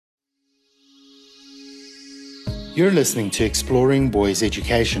You're listening to Exploring Boys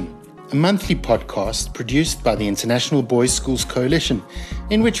Education, a monthly podcast produced by the International Boys Schools Coalition,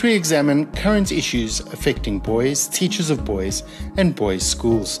 in which we examine current issues affecting boys, teachers of boys, and boys'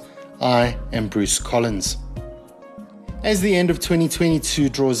 schools. I am Bruce Collins. As the end of 2022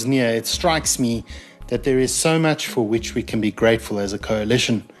 draws near, it strikes me that there is so much for which we can be grateful as a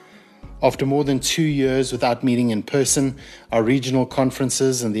coalition. After more than 2 years without meeting in person, our regional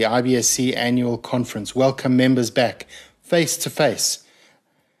conferences and the IBSC annual conference welcome members back face to face.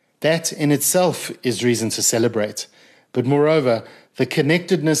 That in itself is reason to celebrate. But moreover, the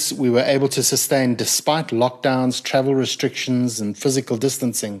connectedness we were able to sustain despite lockdowns, travel restrictions, and physical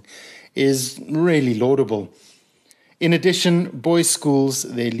distancing is really laudable. In addition, boys' schools,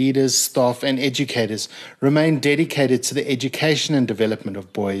 their leaders, staff, and educators remain dedicated to the education and development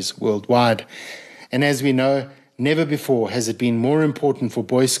of boys worldwide. And as we know, never before has it been more important for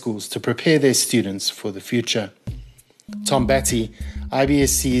boys' schools to prepare their students for the future. Tom Batty,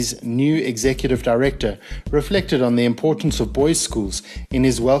 IBSC's new Executive Director, reflected on the importance of boys' schools in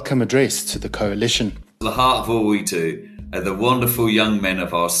his welcome address to the Coalition. The heart of all we do are the wonderful young men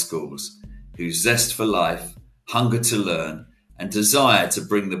of our schools, whose zest for life, hunger to learn, and desire to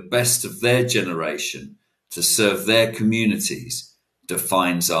bring the best of their generation to serve their communities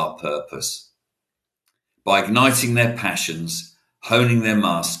defines our purpose. By igniting their passions, honing their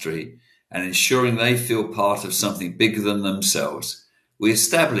mastery, and ensuring they feel part of something bigger than themselves, we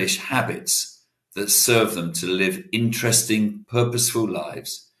establish habits that serve them to live interesting, purposeful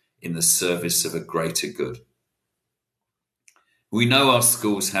lives in the service of a greater good. We know our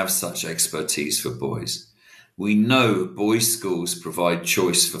schools have such expertise for boys. We know boys' schools provide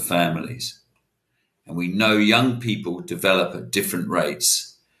choice for families. And we know young people develop at different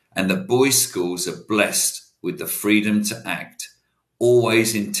rates. And that boys' schools are blessed with the freedom to act,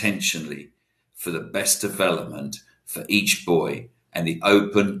 always intentionally, for the best development for each boy and the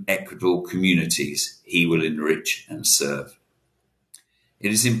open, equitable communities he will enrich and serve.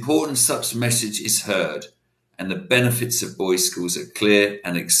 It is important such message is heard and the benefits of boys' schools are clear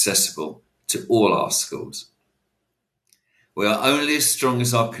and accessible to all our schools. We are only as strong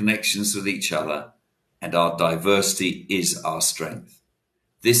as our connections with each other, and our diversity is our strength.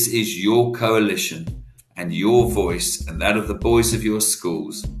 This is your coalition, and your voice and that of the boys of your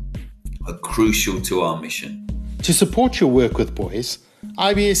schools are crucial to our mission. To support your work with boys,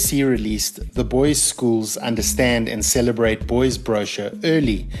 IBSC released the Boys Schools Understand and Celebrate Boys brochure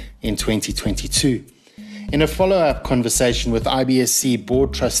early in 2022. In a follow-up conversation with IBSC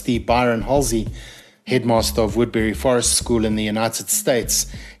board trustee Byron Halsey, headmaster of Woodbury Forest School in the United States,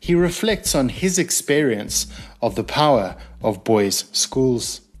 he reflects on his experience of the power of boys'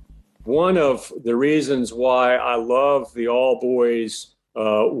 schools. One of the reasons why I love the all-boys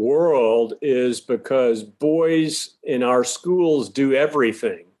world is because boys in our schools do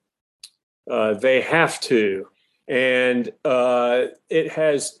everything. They have to. And it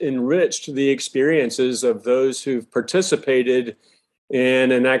has enriched the experiences of those who've participated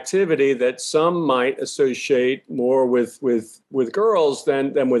in an activity that some might associate more with girls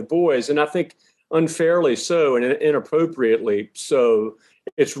than with boys. And I think unfairly so and inappropriately so.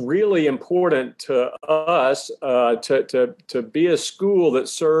 It's really important to us to be a school that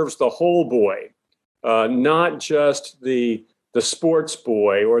serves the whole boy, not just the sports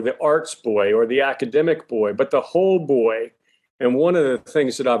boy or the arts boy or the academic boy, but the whole boy. And one of the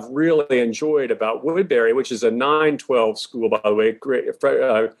things that I've really enjoyed about Woodbury, which is a 9-12 school, by the way,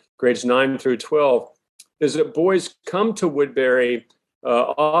 grades 9 through 12, is that boys come to Woodbury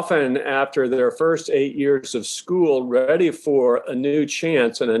often after their first 8 years of school, ready for a new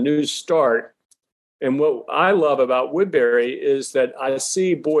chance and a new start. And what I love about Woodbury is that I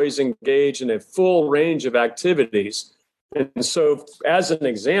see boys engage in a full range of activities. And so as an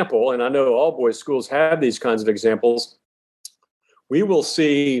example, and I know all boys schools have these kinds of examples, we will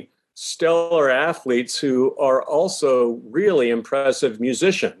see stellar athletes who are also really impressive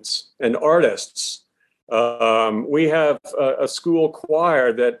musicians and artists. We have a school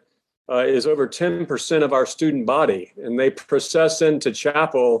choir that is over 10% of our student body, and they process into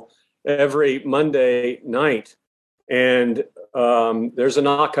chapel every Monday night. And there's an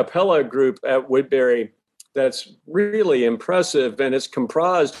a cappella group at Woodbury that's really impressive, and it's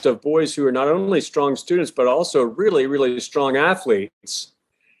comprised of boys who are not only strong students, but also really, really strong athletes.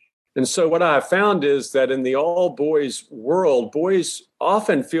 And so what I have found is that in the all-boys world, boys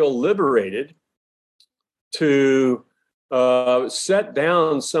often feel liberated to set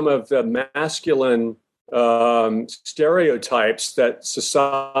down some of the masculine stereotypes that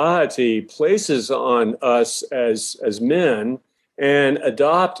society places on us as men and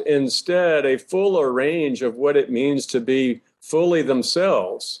adopt instead a fuller range of what it means to be fully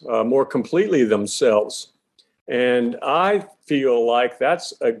themselves, more completely themselves. And I feel like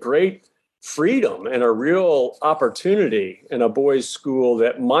that's a great freedom and a real opportunity in a boys' school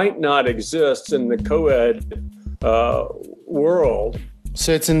that might not exist in the co-ed world.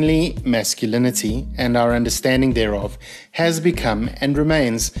 Certainly, masculinity and our understanding thereof has become and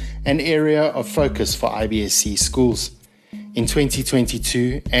remains an area of focus for IBSC schools. In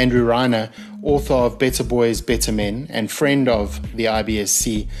 2022, Andrew Reiner, author of Better Boys, Better Men and friend of the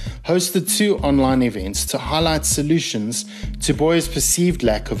IBSC, hosted 2 online events to highlight solutions to boys' perceived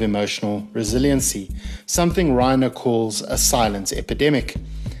lack of emotional resiliency, something Reiner calls a silent epidemic.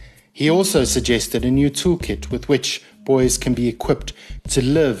 He also suggested a new toolkit with which boys can be equipped to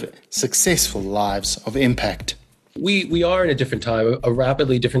live successful lives of impact. We are in a different time, a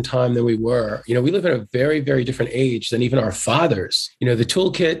rapidly different time than we were. We live in a very, very different age than even our fathers. The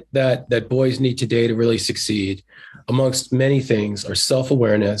toolkit that boys need today to really succeed, amongst many things, are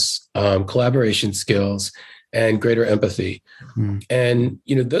self-awareness, collaboration skills, and greater empathy. And,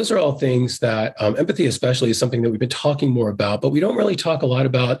 those are all things that empathy especially is something that we've been talking more about, but we don't really talk a lot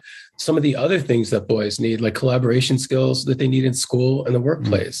about some of the other things that boys need, like collaboration skills that they need in school and the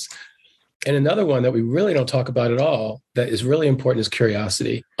workplace. And another one that we really don't talk about at all that is really important is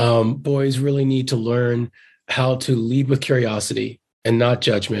curiosity. Boys really need to learn how to lead with curiosity and not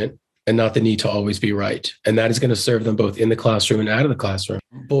judgment and not the need to always be right. And that is going to serve them both in the classroom and out of the classroom.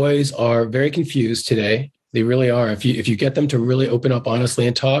 Boys are very confused today. They really are. If you get them to really open up honestly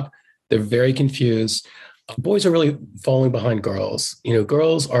and talk, they're very confused. Boys are really falling behind girls.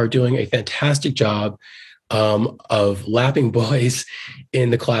 Girls are doing a fantastic job of lapping boys in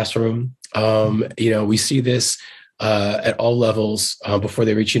the classroom. We see this at all levels before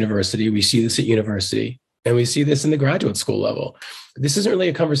they reach university. We see this at university, and we see this in the graduate school level. This isn't really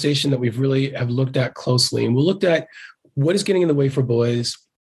a conversation that we've really have looked at closely, and we looked at what is getting in the way for boys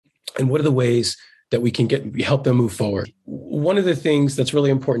and what are the ways that we can help them move forward. One of the things that's really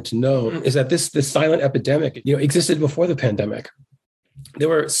important to know is that this silent epidemic, existed before the pandemic. There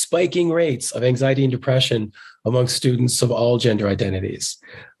were spiking rates of anxiety and depression among students of all gender identities.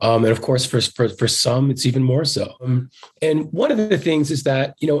 And of course, for some, it's even more so. And one of the things is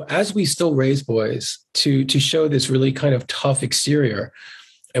that, as we still raise boys to show this really kind of tough exterior,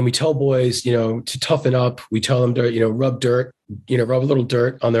 and we tell boys, to toughen up, we tell them to, rub a little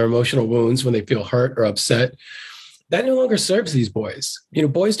dirt on their emotional wounds when they feel hurt or upset. That no longer serves these boys.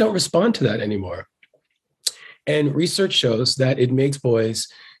 Boys don't respond to that anymore. And research shows that it makes boys,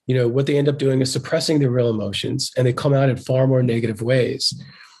 what they end up doing is suppressing their real emotions, and they come out in far more negative ways.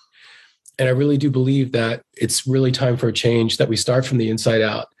 And I really do believe that it's really time for a change, that we start from the inside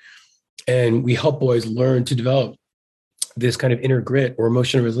out and we help boys learn to develop this kind of inner grit or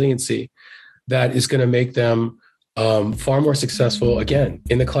emotional resiliency that is going to make them far more successful, again,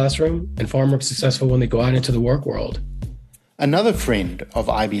 in the classroom, and far more successful when they go out into the work world. Another friend of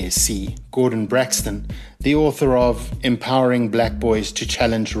IBSC, Gordon Braxton, the author of Empowering Black Boys to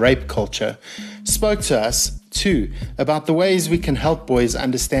Challenge Rape Culture, spoke to us, too, about the ways we can help boys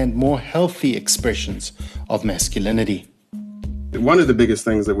understand more healthy expressions of masculinity. One of the biggest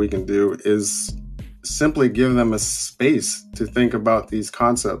things that we can do is simply give them a space to think about these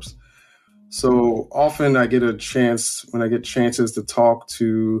concepts. So often I get chances to talk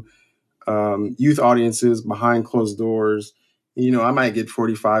to youth audiences behind closed doors, I might get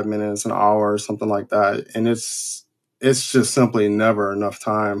 45 minutes, an hour, something like that. And it's just simply never enough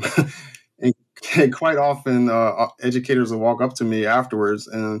time. and quite often educators will walk up to me afterwards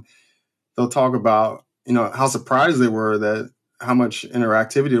and they'll talk about, how surprised they were that how much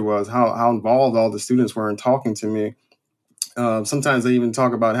interactivity it was, how involved all the students were in talking to me. Sometimes they even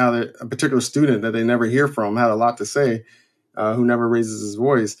talk about how a particular student that they never hear from had a lot to say, who never raises his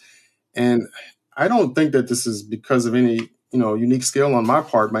voice. And I don't think that this is because of any, unique skill on my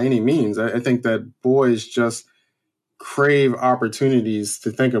part by any means. I think that boys just crave opportunities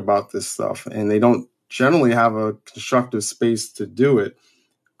to think about this stuff, and they don't generally have a constructive space to do it.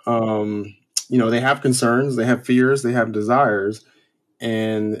 They have concerns, they have fears, they have desires,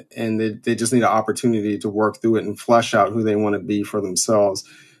 and they just need an opportunity to work through it and flesh out who they want to be for themselves,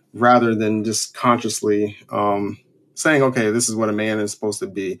 rather than just consciously saying, okay, this is what a man is supposed to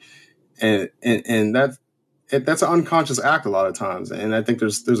be. And that's an unconscious act a lot of times. And I think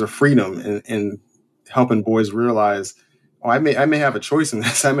there's a freedom in helping boys realize, I may have a choice in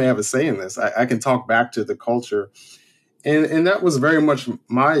this. I may have a say in this. I can talk back to the culture. And that was very much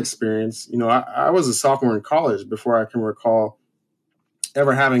my experience. I was a sophomore in college before I can recall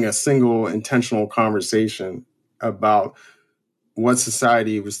ever having a single intentional conversation about what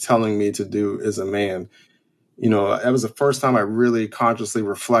society was telling me to do as a man. That was the first time I really consciously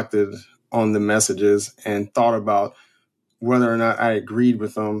reflected on the messages and thought about whether or not I agreed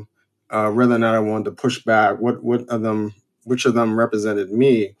with them, whether or not I wanted to push back, which of them represented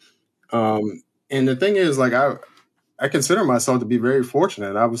me. And the thing is, like, I consider myself to be very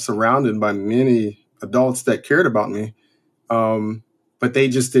fortunate. I was surrounded by many adults that cared about me, but they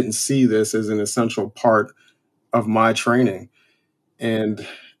just didn't see this as an essential part of my training. And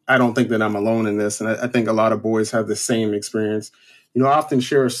I don't think that I'm alone in this. And I think a lot of boys have the same experience. I often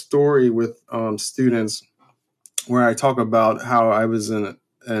share a story with students where I talk about how I was in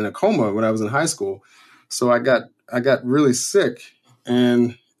a coma when I was in high school. So I got really sick,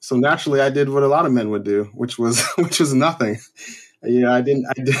 and so naturally I did what a lot of men would do, which was nothing. I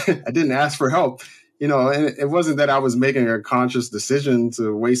didn't ask for help. And it wasn't that I was making a conscious decision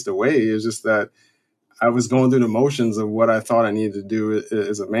to waste away. It's just that I was going through the motions of what I thought I needed to do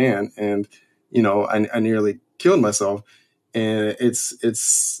as a man, and I nearly killed myself. And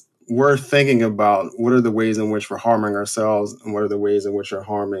it's worth thinking about what are the ways in which we're harming ourselves and what are the ways in which we're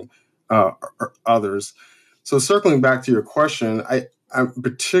harming others. So circling back to your question, I'm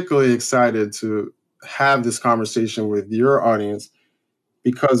particularly excited to have this conversation with your audience,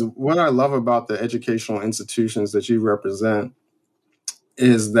 because what I love about the educational institutions that you represent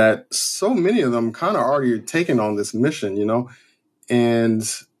is that so many of them kind of already taken on this mission,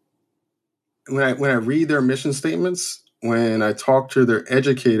 and when I read their mission statements, when I talk to their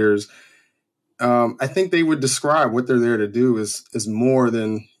educators, I think they would describe what they're there to do is more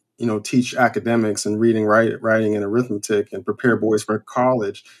than, teach academics and reading, writing, and arithmetic and prepare boys for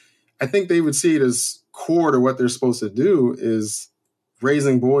college. I think they would see it as core to what they're supposed to do is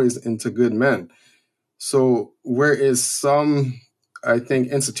raising boys into good men. So whereas some, I think,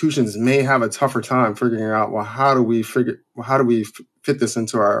 institutions may have a tougher time figuring out, well, how do we fit this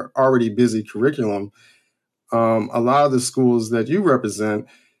into our already busy curriculum? A lot of the schools that you represent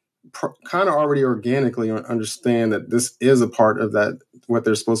kind of already organically understand that this is a part of that, what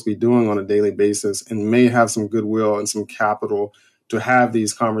they're supposed to be doing on a daily basis, and may have some goodwill and some capital to have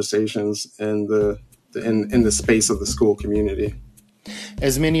these conversations in the space of the school community.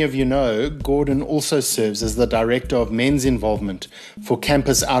 As many of you know, Gordon also serves as the Director of Men's Involvement for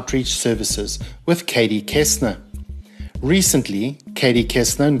Campus Outreach Services with Katie Kestner. Recently, Katie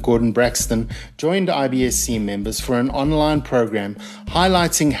Kestner and Gordon Braxton joined IBSC members for an online program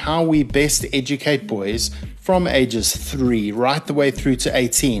highlighting how we best educate boys from ages 3 right the way through to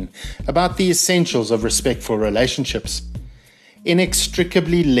 18 about the essentials of respectful relationships.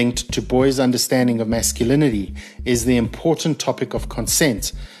 Inextricably linked to boys' understanding of masculinity is the important topic of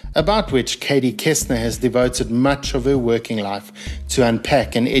consent, about which Katie Kestner has devoted much of her working life to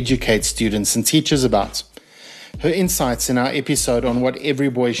unpack and educate students and teachers about. Her insights in our episode on what every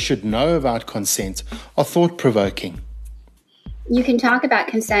boy should know about consent are thought-provoking. You can talk about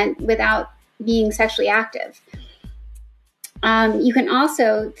consent without being sexually active. You can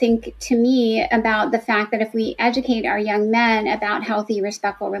also think, to me, about the fact that if we educate our young men about healthy,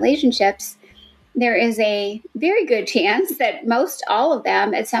 respectful relationships, there is a very good chance that most all of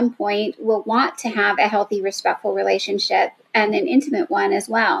them at some point will want to have a healthy, respectful relationship, and an intimate one as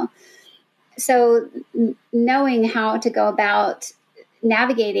well. So knowing how to go about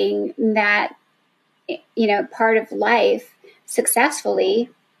navigating that, part of life successfully,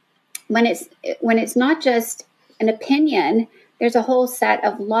 when it's not just an opinion, there's a whole set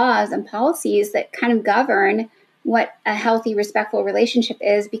of laws and policies that kind of govern what a healthy, respectful relationship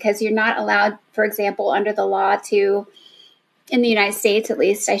is, because you're not allowed, for example, under the law to, in the United States at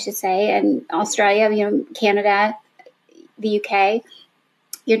least, I should say, and Australia, Canada, the UK,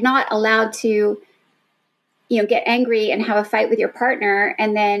 you're not allowed to, get angry and have a fight with your partner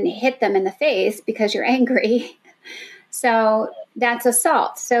and then hit them in the face because you're angry. So that's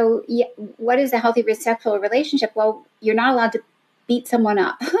assault. So what is a healthy, respectful relationship? Well, you're not allowed to beat someone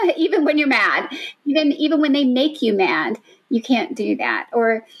up, even when you're mad, even when they make you mad, you can't do that.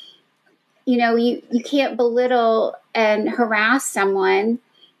 Or, you can't belittle and harass someone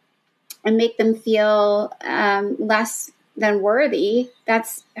and make them feel less than worthy.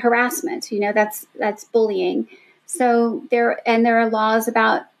 That's harassment. That's bullying. So there are laws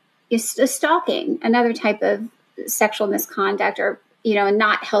about stalking, another type of sexual misconduct, or a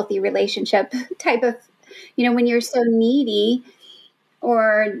not healthy relationship type of, when you're so needy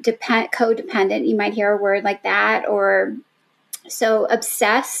or codependent, you might hear a word like that, or so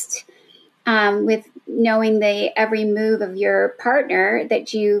obsessed with knowing the every move of your partner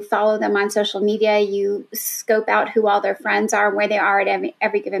that you follow them on social media, you scope out who all their friends are, where they are at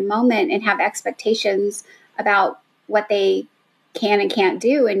every given moment, and have expectations about what they can and can't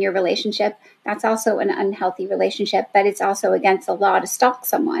do in your relationship, that's also an unhealthy relationship, but it's also against the law to stalk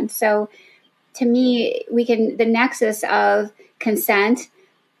someone. So to me, the nexus of consent,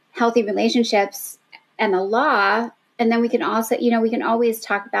 healthy relationships, and the law, and then we can also, we can always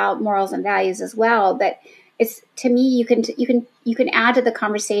talk about morals and values as well. But it's, to me, you can add to the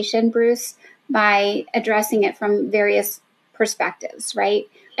conversation, Bruce, by addressing it from various perspectives, right?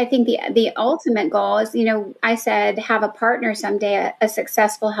 I think the ultimate goal is, I said, have a partner someday, a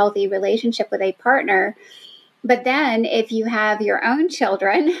successful, healthy relationship with a partner. But then if you have your own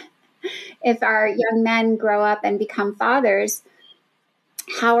children, if our young men grow up and become fathers,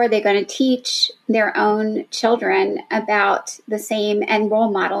 how are they going to teach their own children about the same and role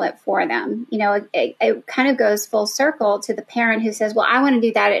model it for them? It kind of goes full circle to the parent who says, well, I want to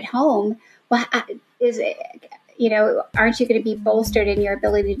do that at home. Well, aren't you going to be bolstered in your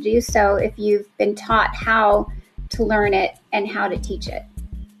ability to do so if you've been taught how to learn it and how to teach it?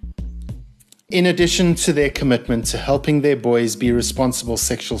 In addition to their commitment to helping their boys be responsible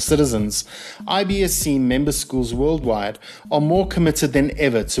sexual citizens, IBSC member schools worldwide are more committed than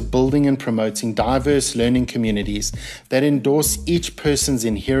ever to building and promoting diverse learning communities that endorse each person's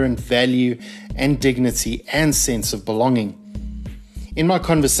inherent value and dignity and sense of belonging. In my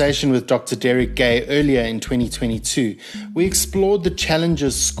conversation with Dr. Derek Gay earlier in 2022, we explored the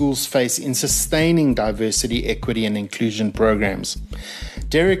challenges schools face in sustaining diversity, equity, and inclusion programs.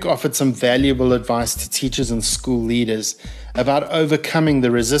 Derek offered some valuable advice to teachers and school leaders about overcoming the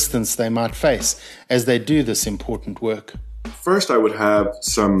resistance they might face as they do this important work. First, I would have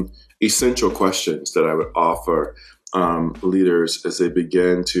some essential questions that I would offer leaders as they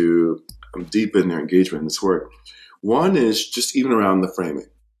begin to deepen their engagement in this work. One is just even around the framing.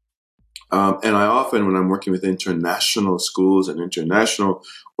 And I often, when I'm working with international schools and international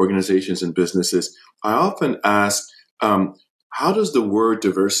organizations and businesses, I often ask, how does the word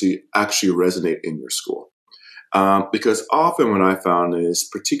diversity actually resonate in your school? Because often what I found is,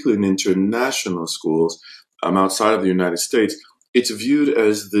 particularly in international schools outside of the United States, it's viewed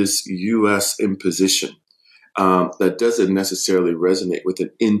as this U.S. imposition that doesn't necessarily resonate with an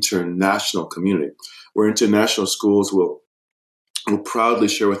international community, where international schools will proudly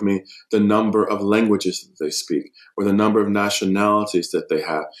share with me the number of languages that they speak or the number of nationalities that they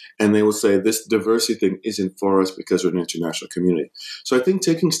have. And they will say this diversity thing isn't for us because we're an international community. So I think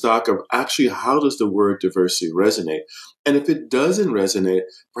taking stock of actually how does the word diversity resonate? And if it doesn't resonate,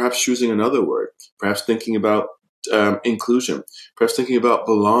 perhaps choosing another word, perhaps thinking about inclusion, perhaps thinking about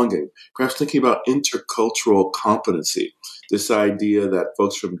belonging, perhaps thinking about intercultural competency. This idea that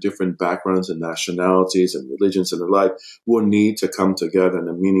folks from different backgrounds and nationalities and religions and the like will need to come together in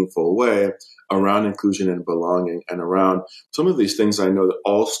a meaningful way around inclusion and belonging and around some of these things I know that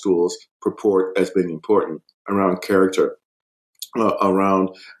all schools purport as being important, around character, around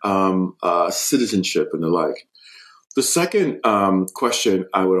citizenship and the like. The second question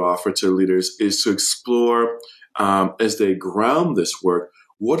I would offer to leaders is to explore, as they ground this work,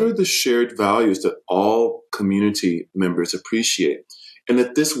 what are the shared values that all community members appreciate? And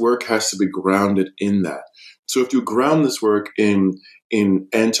that this work has to be grounded in that. So if you ground this work in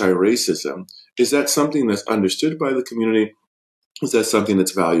anti-racism, is that something that's understood by the community? Is that something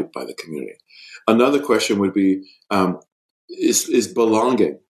that's valued by the community? Another question would be, is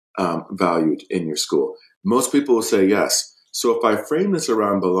belonging valued in your school? Most people will say yes. So if I frame this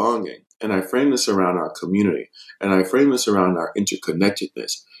around belonging, and I frame this around our community, and I frame this around our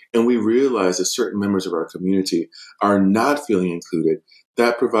interconnectedness, and we realize that certain members of our community are not feeling included,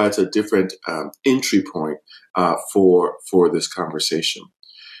 that provides a different entry point for this conversation.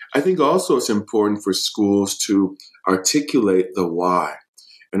 I think also it's important for schools to articulate the why.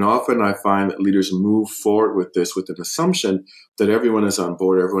 And often I find that leaders move forward with this with an assumption that everyone is on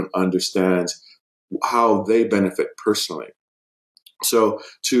board, everyone understands how they benefit personally. So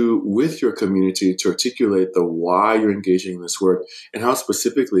with your community, to articulate the why you're engaging in this work and how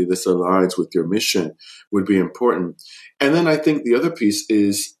specifically this aligns with your mission would be important. And then I think the other piece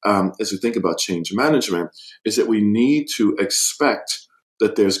is, as we think about change management, is that we need to expect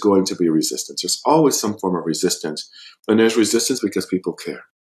that there's going to be resistance. There's always some form of resistance. And there's resistance because people care.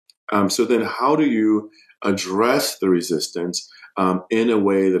 So then how do you address the resistance in a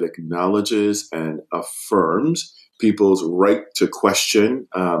way that acknowledges and affirms people's right to question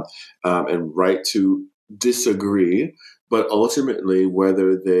and right to disagree, but ultimately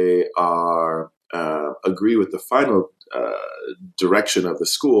whether they are agree with the final direction of the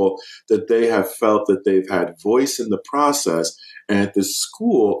school, that they have felt that they've had voice in the process, and that the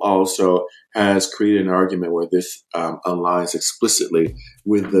school also has created an argument where this aligns explicitly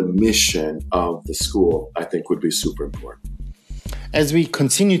with the mission of the school, I think would be super important. As we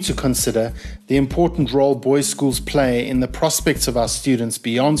continue to consider the important role boys' schools play in the prospects of our students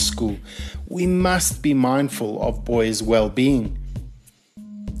beyond school, we must be mindful of boys' well-being.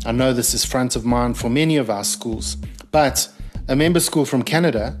 I know this is front of mind for many of our schools, but a member school from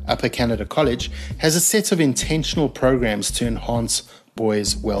Canada, Upper Canada College, has a set of intentional programs to enhance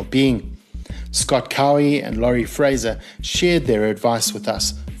boys' well-being. Scott Cowie and Laurie Fraser shared their advice with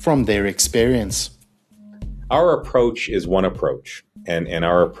us from their experience. Our approach is one approach, and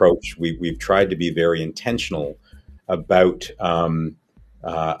our approach, we've tried to be very intentional about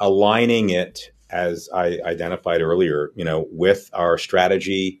aligning it, as I identified earlier, with our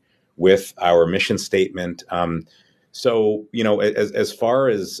strategy, with our mission statement. So, as far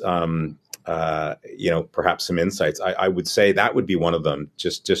as, perhaps some insights, I would say that would be one of them,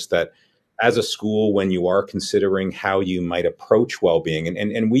 just that as a school, when you are considering how you might approach well-being,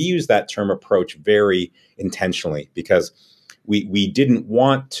 and we use that term approach very intentionally because we didn't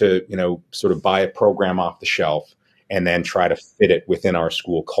want to, sort of buy a program off the shelf and then try to fit it within our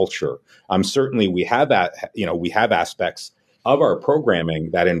school culture. Certainly we have that, we have aspects of our programming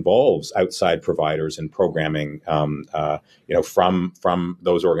that involves outside providers and programming, from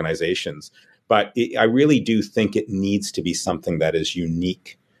those organizations. But I really do think it needs to be something that is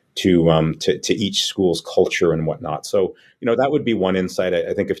unique to each school's culture and whatnot. So, that would be one insight.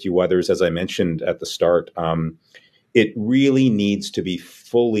 I think a few others, as I mentioned at the start, it really needs to be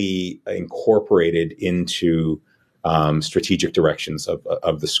fully incorporated into strategic directions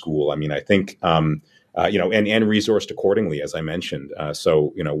of the school. I mean, I think, and resourced accordingly, as I mentioned.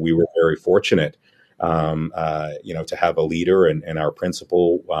 So, we were very fortunate, to have a leader and our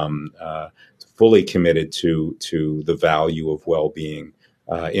principal fully committed to the value of well-being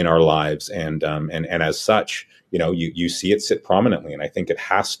in our lives, and as such, you see it sit prominently, and I think it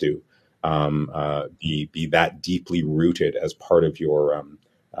has to be that deeply rooted as part of your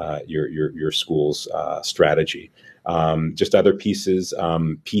school's strategy. Just other pieces,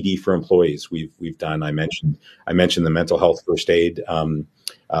 PD for employees. We've done. I mentioned the mental health first aid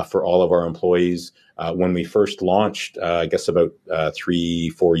for all of our employees when we first launched. I guess about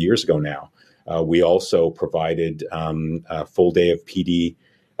 3-4 years ago now. We also provided a full day of PD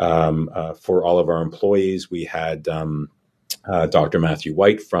for all of our employees. We had Dr. Matthew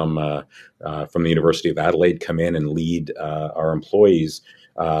White from the University of Adelaide come in and lead our employees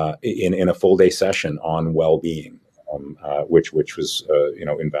in a full day session on well-being, which was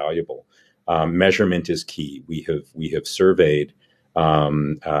invaluable. Measurement is key. We have surveyed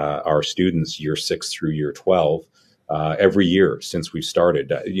our students year 6 through year 12 every year since we've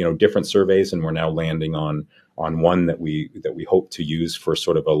started. Different surveys, and we're now landing on one that we hope to use for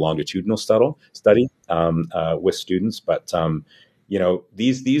sort of a longitudinal study with students. But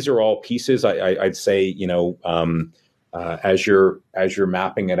these are all pieces. I'd say as you're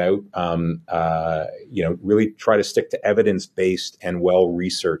mapping it out, really try to stick to evidence-based and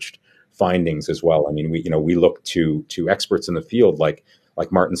well-researched findings as well. I mean, we look to experts in the field like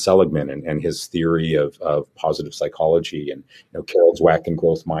Martin Seligman and his theory of positive psychology, and Carol Dweck and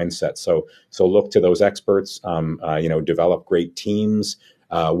growth mindset. So look to those experts. Develop great teams,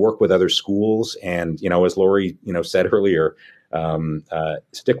 work with other schools, and as Laurie said earlier,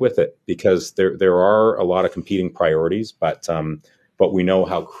 stick with it, because there are a lot of competing priorities, but we know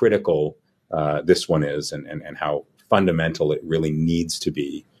how critical this one is, and how fundamental it really needs to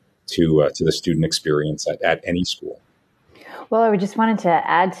be to the student experience at any school. Well, I just wanted to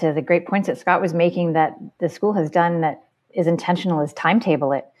add to the great points that Scott was making, that the school has done that is intentional, is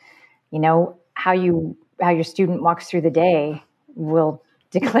timetable it. How your student walks through the day will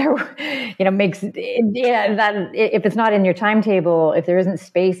declare, that if it's not in your timetable, if there isn't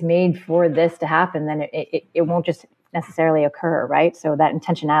space made for this to happen, then it won't just necessarily occur, right? So that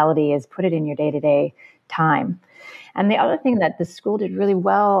intentionality is put it in your day-to-day time. And the other thing that the school did really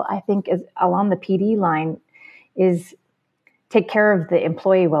well, I think, is along the PD line, is take care of the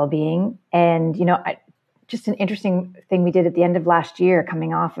employee well-being. And, just an interesting thing we did at the end of last year,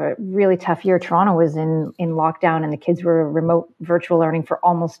 coming off a really tough year. Toronto was in lockdown, and the kids were remote virtual learning for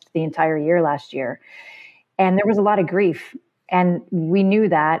almost the entire year last year. And there was a lot of grief, and we knew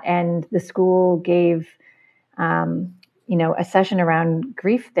that. And the school gave, a session around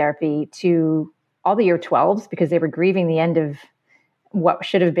grief therapy to all the year 12s, because they were grieving the end of what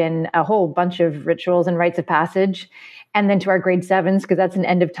should have been a whole bunch of rituals and rites of passage. And then to our grade 7s, because that's an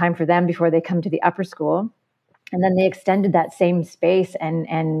end of time for them before they come to the upper school. And then they extended that same space, and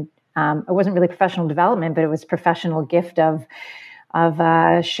it wasn't really professional development, but it was professional gift of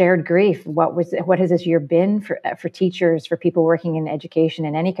shared grief. What has this year been for teachers, for people working in education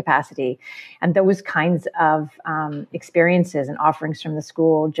in any capacity? And those kinds of experiences and offerings from the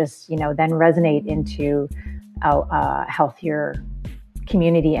school just, then resonate into a healthier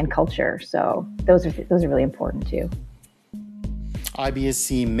community and culture. So those are really important too.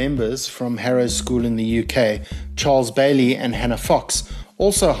 IBSC members from Harrow School in the UK, Charles Bailey and Hannah Fox,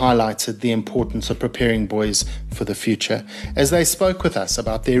 also highlighted the importance of preparing boys for the future as they spoke with us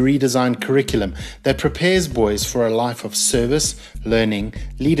about their redesigned curriculum that prepares boys for a life of service, learning,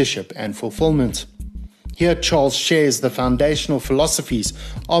 leadership and fulfillment. Here, Charles shares the foundational philosophies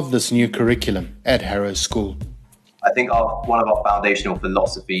of this new curriculum at Harrow School. I think one of our foundational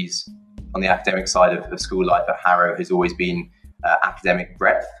philosophies on the academic side of school life at Harrow has always been academic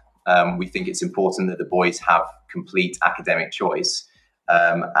breadth. We think it's important that the boys have complete academic choice.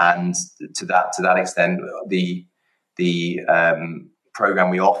 And to that extent, the program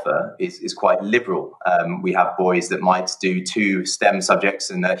we offer is quite liberal. We have boys that might do 2 STEM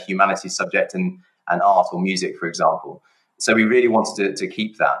subjects and a humanities subject and art or music, for example. So we really wanted to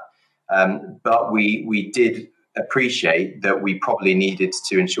keep that. But we did appreciate that we probably needed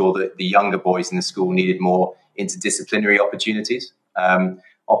to ensure that the younger boys in the school needed more interdisciplinary opportunities,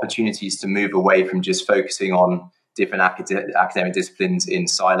 opportunities to move away from just focusing on different academic disciplines in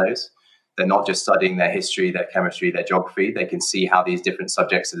silos. They're not just studying their history, their chemistry, their geography. They can see how these different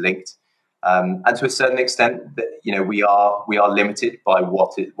subjects are linked. And to a certain extent, we are limited by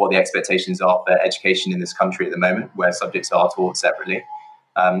what the expectations are for education in this country at the moment, where subjects are taught separately.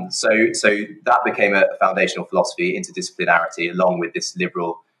 So that became a foundational philosophy, interdisciplinarity, along with this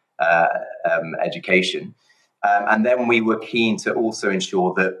liberal education. And then we were keen to also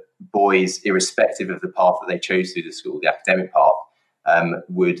ensure that boys, irrespective of the path that they chose through the school, the academic path,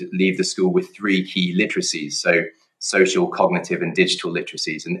 would leave the school with 3 key literacies, so social, cognitive, and digital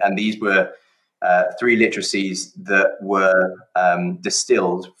literacies. And these were 3 literacies that were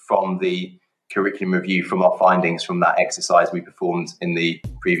distilled from the curriculum review, from our findings from that exercise we performed in the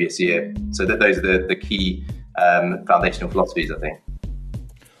previous year. So that those are the key foundational philosophies, I think.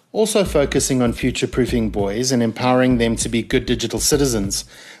 Also focusing on future-proofing boys and empowering them to be good digital citizens,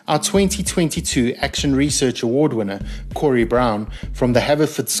 our 2022 Action Research Award winner, Corey Brown, from the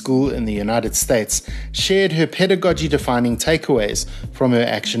Haverford School in the United States, shared her pedagogy-defining takeaways from her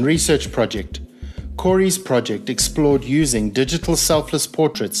Action Research project. Corey's project explored using digital selfless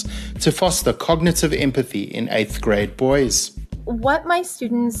portraits to foster cognitive empathy in 8th grade boys. What my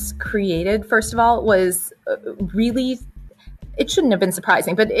students created, first of all, was really... It shouldn't have been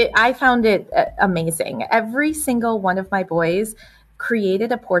surprising, but I found it amazing. Every single one of my boys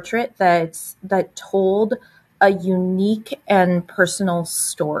created a portrait that told a unique and personal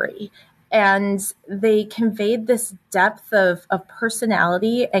story. And they conveyed this depth of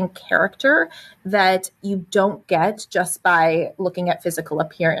personality and character that you don't get just by looking at physical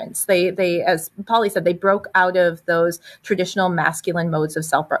appearance. They, as Polly said, they broke out of those traditional masculine modes of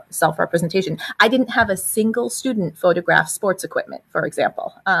self-representation. I didn't have a single student photograph sports equipment, for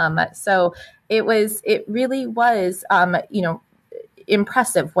example. So it really was,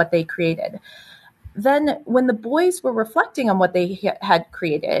 impressive what they created. Then when the boys were reflecting on what they had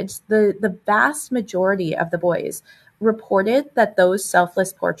created, the vast majority of the boys reported that those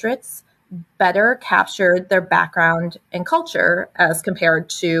selfless portraits better captured their background and culture as compared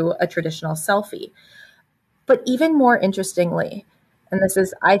to a traditional selfie. But even more interestingly, and this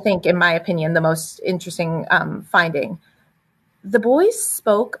is, I think, in my opinion, the most interesting finding, the boys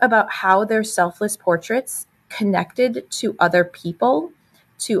spoke about how their selfless portraits connected to other people,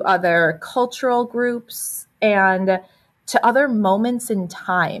 to other cultural groups, and to other moments in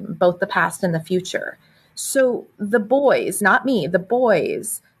time, both the past and the future. So the boys, not me, the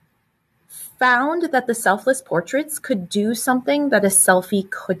boys found that the selfless portraits could do something that a selfie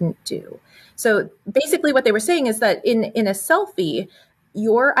couldn't do. So basically what they were saying is that in a selfie,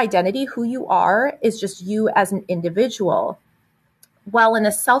 your identity, who you are, is just you as an individual. While in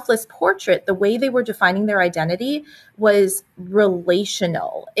a selfless portrait, the way they were defining their identity was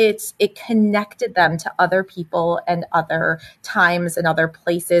relational. It connected them to other people and other times and other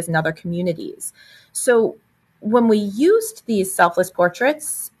places and other communities. So when we used these selfless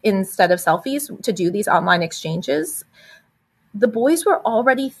portraits instead of selfies to do these online exchanges, the boys were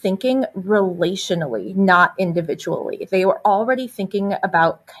already thinking relationally, not individually. They were already thinking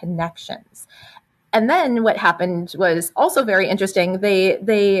about connections. And then what happened was also very interesting.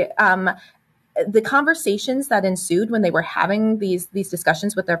 They the conversations that ensued when they were having these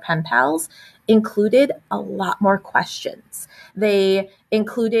discussions with their pen pals included a lot more questions. They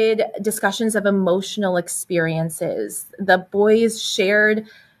included discussions of emotional experiences. The boys shared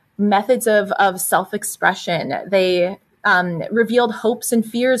methods of self-expression. They revealed hopes and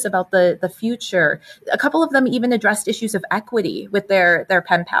fears about the future. A couple of them even addressed issues of equity with their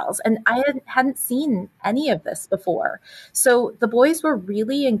pen pals. And I hadn't seen any of this before. So the boys were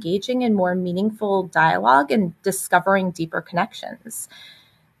really engaging in more meaningful dialogue and discovering deeper connections.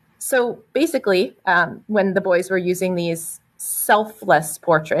 So basically, when the boys were using these selfless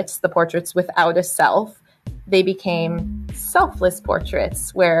portraits, the portraits without a self, they became selfless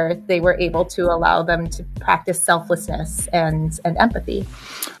portraits where they were able to allow them to practice selflessness and empathy.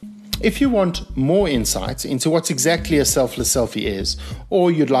 If you want more insights into what exactly a selfless selfie is,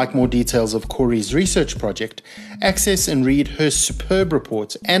 or you'd like more details of Corey's research project, access and read her superb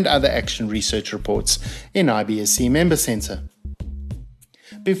reports and other action research reports in IBSC Member Centre.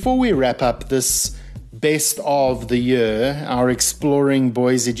 Before we wrap up this Best of the Year, our Exploring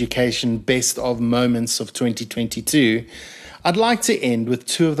Boys Education Best of Moments of 2022, I'd like to end with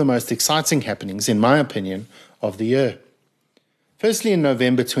two of the most exciting happenings, in my opinion, of the year. Firstly, in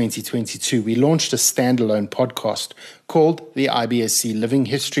November 2022, we launched a standalone podcast called the IBSC Living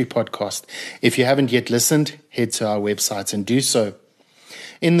History Podcast. If you haven't yet listened, head to our website and do so.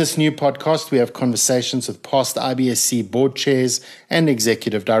 In this new podcast, we have conversations with past IBSC board chairs and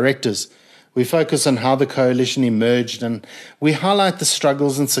executive directors. We focus on how the coalition emerged, and we highlight the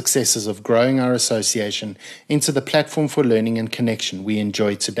struggles and successes of growing our association into the platform for learning and connection we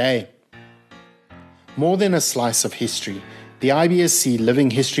enjoy today. More than a slice of history, the IBSC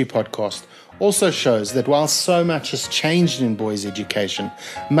Living History Podcast also shows that while so much has changed in boys' education,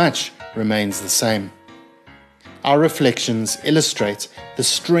 much remains the same. Our reflections illustrate the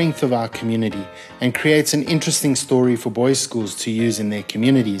strength of our community and creates an interesting story for boys' schools to use in their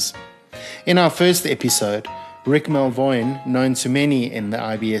communities. In our first episode, Rick Melvoin, known to many in the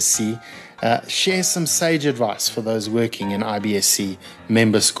IBSC, shares some sage advice for those working in IBSC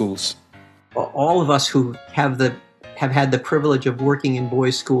member schools. All of us who have had the privilege of working in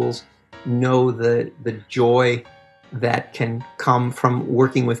boys' schools know the joy that can come from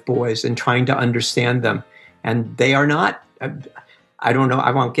working with boys and trying to understand them. And they are not, I don't know, I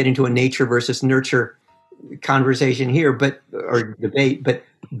won't get into a nature versus nurture conversation here, or debate,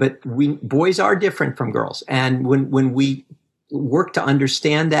 but boys are different from girls. And when we work to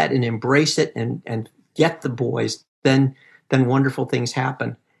understand that and embrace it and get the boys, then wonderful things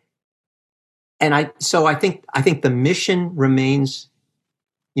happen. And I think the mission remains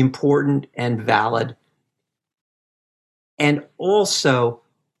important and valid. And also,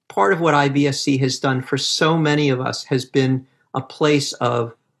 part of what IBSC has done for so many of us has been a place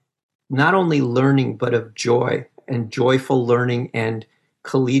of not only learning, but of joy and joyful learning and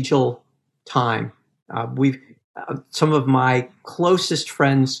collegial time. Some of my closest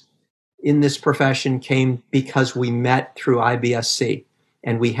friends in this profession came because we met through IBSC,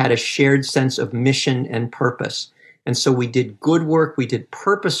 and we had a shared sense of mission and purpose. And so we did good work, we did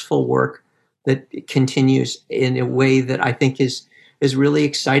purposeful work that continues in a way that I think is really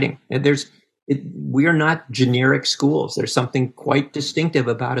exciting. And we are not generic schools. There's something quite distinctive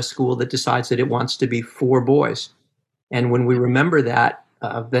about a school that decides that it wants to be for boys. And when we remember that,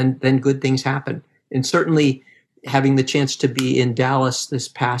 then good things happen. And certainly having the chance to be in Dallas this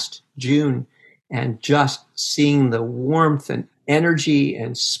past June and just seeing the warmth and energy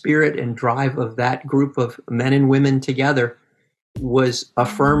and spirit and drive of that group of men and women together was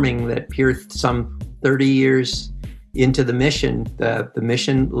affirming that here some 30 years into the mission, the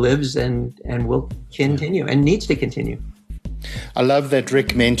mission lives and will continue and needs to continue. I love that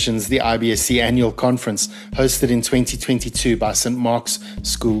Rick mentions the IBSC annual conference hosted in 2022 by St. Mark's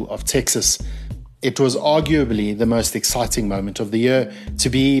School of Texas. It was arguably the most exciting moment of the year to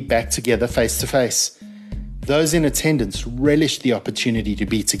be back together face to face. Those in attendance relished the opportunity to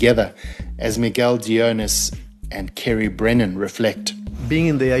be together, as Miguel Dionis and Kerry Brennan reflect. Being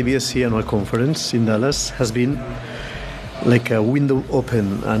in the IBSC annual conference in Dallas has been like a window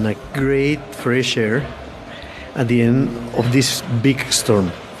open and a great fresh air at the end of this big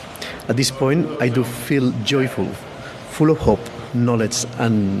storm. At this point, I do feel joyful, full of hope, knowledge,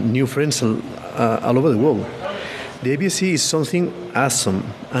 and new friends all over the world. The IBSC is something awesome,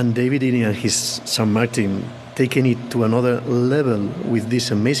 and David Iny and his San Martin taking it to another level with this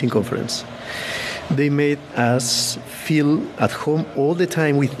amazing conference. They made us feel at home all the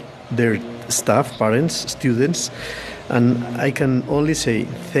time with their staff, parents, students, and I can only say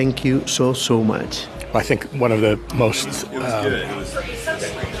thank you so much. I think one of the most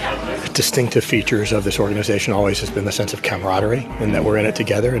distinctive features of this organization always has been the sense of camaraderie and that we're in it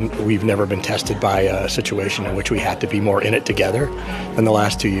together, and we've never been tested by a situation in which we had to be more in it together than the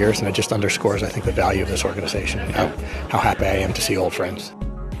last 2 years, and it just underscores, I think, the value of this organization, how happy I am to see old friends.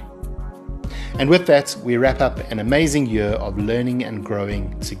 And with that, we wrap up an amazing year of learning and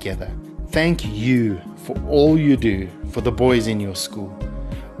growing together. Thank you for all you do for the boys in your school.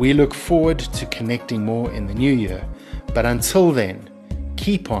 We look forward to connecting more in the new year, but until then,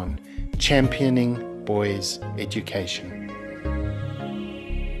 keep on championing boys' education.